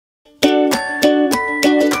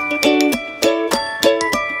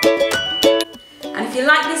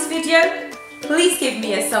like this video, please give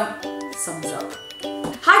me a thumbs up.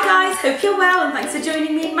 Hi guys, hope you're well and thanks for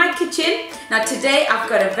joining me in my kitchen. Now today I've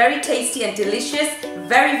got a very tasty and delicious,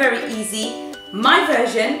 very easy, my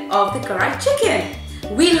version of the Karahi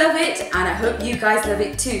chicken. We love it and I hope you guys love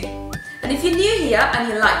it too. And if you're new here and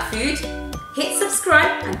you like food, hit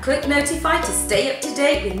subscribe and click notify to stay up to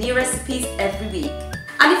date with new recipes every week.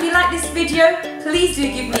 And if you like this video, please do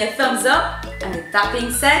give me a thumbs up. And with that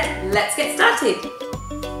being said, let's get started.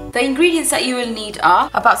 The ingredients that you will need are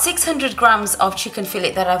about 600 grams of chicken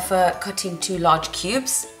fillet that I've cut into large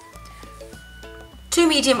cubes, 2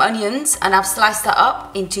 medium onions and I've sliced that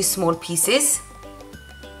up into small pieces,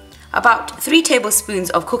 about 3 tablespoons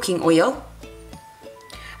of cooking oil.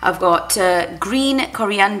 I've got green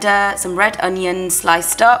coriander, some red onions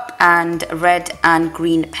sliced up and red and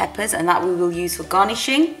green peppers, and that we will use for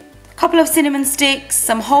garnishing. A couple of cinnamon sticks,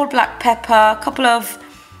 some whole black pepper, a couple of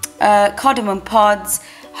cardamom pods,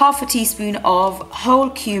 half a teaspoon of whole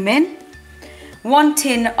cumin, 1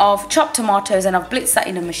 tin of chopped tomatoes and I've blitzed that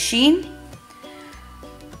in a machine,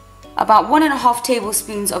 about 1.5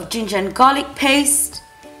 tablespoons of ginger and garlic paste,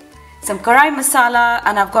 some Karahi masala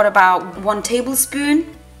and I've got about 1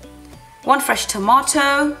 tablespoon, 1 fresh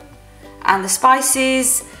tomato, and the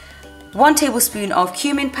spices, 1 tablespoon of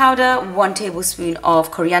cumin powder, 1 tablespoon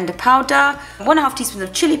of coriander powder, 1.5 teaspoons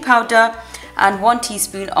of chili powder and 1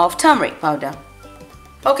 teaspoon of turmeric powder.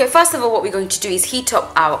 Okay, first of all what we're going to do is heat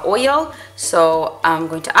up our oil, so I'm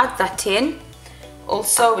going to add that in.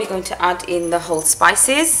 Also we're going to add in the whole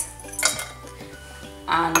spices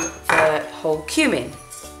and the whole cumin.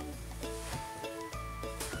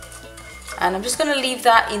 And I'm just going to leave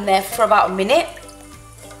that in there for about a minute.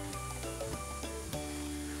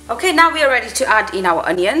 Okay, now we are ready to add in our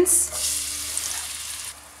onions.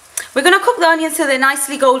 We're going to cook the onions till they're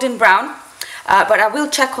nicely golden brown, but I will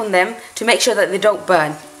check on them to make sure that they don't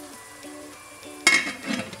burn.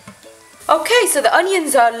 Okay, so the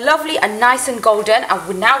onions are lovely and nice and golden,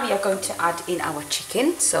 and now we are going to add in our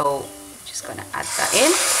chicken. So just going to add that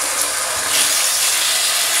in.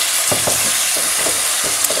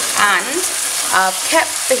 And I've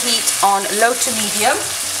kept the heat on low to medium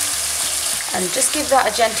and just give that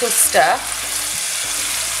a gentle stir.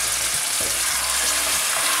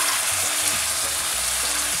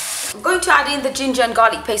 I'm going to add in the ginger and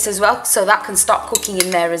garlic paste as well, so that can start cooking in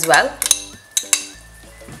there as well.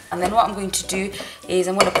 And then what I'm going to do is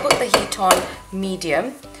I'm going to put the heat on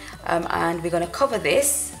medium and we're going to cover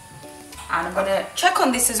this, and I'm going to check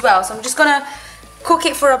on this as well. So I'm just going to cook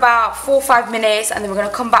it for about 4 or 5 minutes and then we're going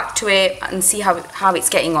to come back to it and see how it's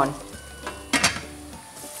getting on.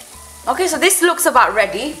 Okay, so this looks about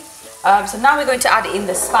ready. So now we're going to add in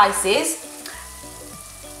the spices.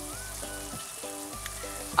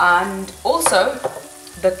 And also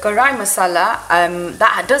the Karahi masala,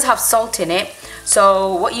 that does have salt in it.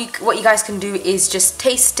 So what you guys can do is just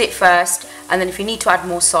taste it first, and then if you need to add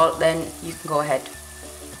more salt then you can go ahead.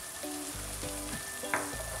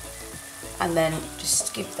 And then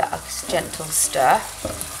just give that a gentle stir.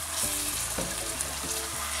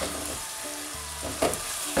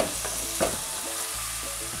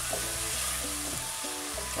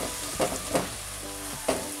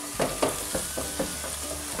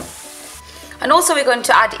 And also we're going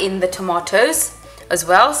to add in the tomatoes as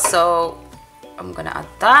well. So I'm going to add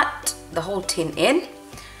that, the whole tin in.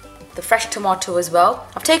 The fresh tomato as well.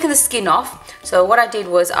 I've taken the skin off. So what I did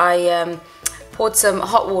was I poured some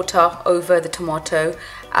hot water over the tomato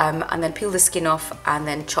and then peeled the skin off and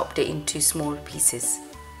then chopped it into small pieces.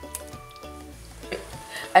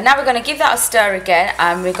 And now we're going to give that a stir again,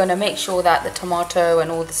 and we're going to make sure that the tomato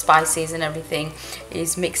and all the spices and everything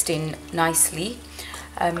is mixed in nicely.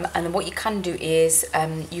 And then what you can do is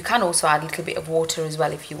you can also add a little bit of water as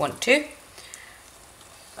well if you want to.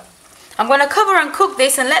 I'm going to cover and cook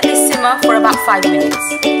this and let this simmer for about 5 minutes.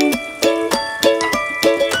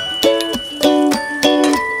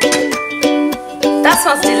 That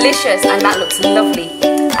smells delicious and that looks lovely.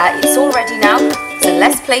 It's all ready now, so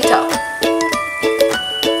let's plate up.